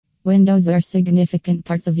Windows are significant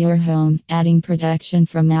parts of your home, adding protection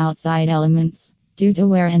from outside elements. Due to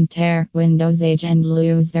wear and tear, windows age and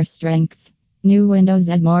lose their strength. New windows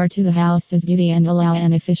add more to the house's beauty and allow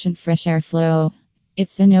an efficient fresh air flow.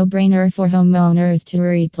 It's a no-brainer for homeowners to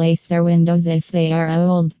replace their windows if they are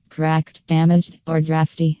old, cracked, damaged, or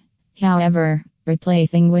drafty. However,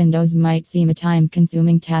 replacing windows might seem a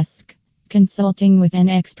time-consuming task. Consulting with an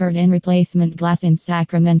expert in replacement glass in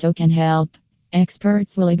Sacramento can help.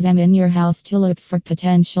 Experts will examine your house to look for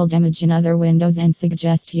potential damage in other windows and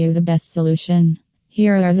suggest you the best solution.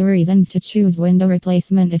 Here are the reasons to choose window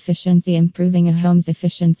replacement efficiency. Improving a home's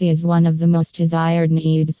efficiency is one of the most desired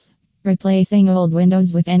needs. Replacing old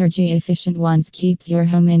windows with energy-efficient ones keeps your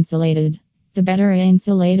home insulated. The better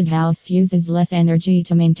insulated house uses less energy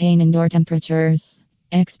to maintain indoor temperatures.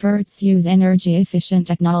 Experts use energy-efficient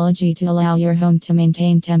technology to allow your home to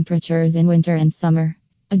maintain temperatures in winter and summer.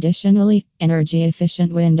 Additionally,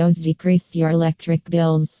 energy-efficient windows decrease your electric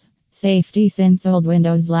bills. Safety: since old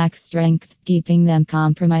windows lack strength, keeping them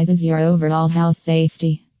compromises your overall house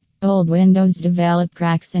safety. Old windows develop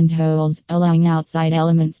cracks and holes, allowing outside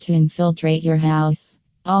elements to infiltrate your house.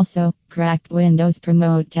 Also, cracked windows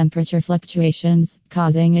promote temperature fluctuations,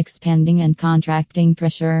 causing expanding and contracting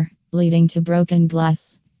pressure, leading to broken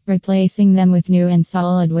glass. Replacing them with new and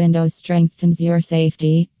solid windows strengthens your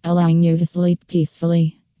safety, allowing you to sleep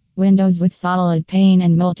peacefully. Windows with solid pane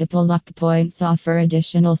and multiple lock points offer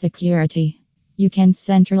additional security. You can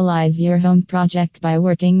centralize your home project by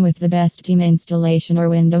working with the best team installation or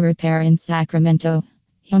window repair in Sacramento.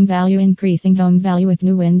 Home value: increasing home value with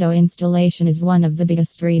new window installation is one of the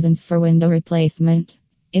biggest reasons for window replacement.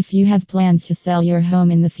 If you have plans to sell your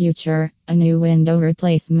home in the future, a new window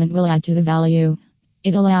replacement will add to the value.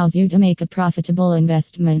 It allows you to make a profitable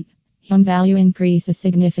investment. Home value increases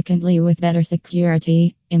significantly with better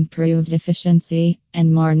security, improved efficiency,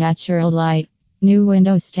 and more natural light. New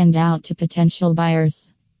windows stand out to potential buyers.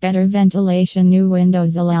 Better ventilation: new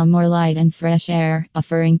windows allow more light and fresh air,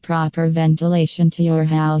 offering proper ventilation to your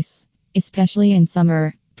house. Especially in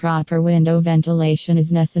summer, proper window ventilation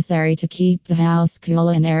is necessary to keep the house cool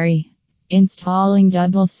and airy. Installing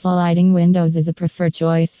double sliding windows is a preferred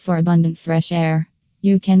choice for abundant fresh air.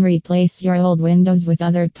 You can replace your old windows with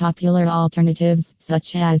other popular alternatives,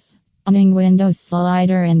 such as awning windows,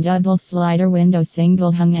 slider and double slider windows,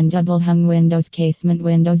 single hung and double hung windows, casement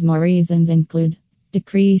windows. More reasons include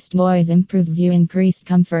decreased noise, improved view, increased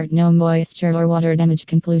comfort, no moisture or water damage.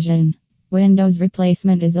 Conclusion: windows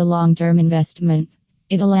replacement is a long-term investment.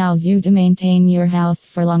 It allows you to maintain your house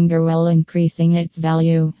for longer while increasing its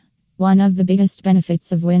value. One of the biggest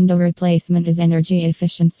benefits of window replacement is energy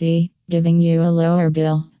efficiency, giving you a lower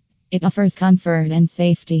bill. It offers comfort and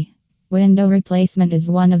safety. Window replacement is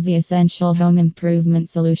one of the essential home improvement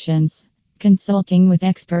solutions. Consulting with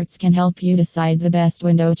experts can help you decide the best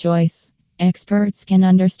window choice. Experts can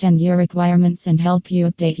understand your requirements and help you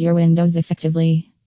update your windows effectively.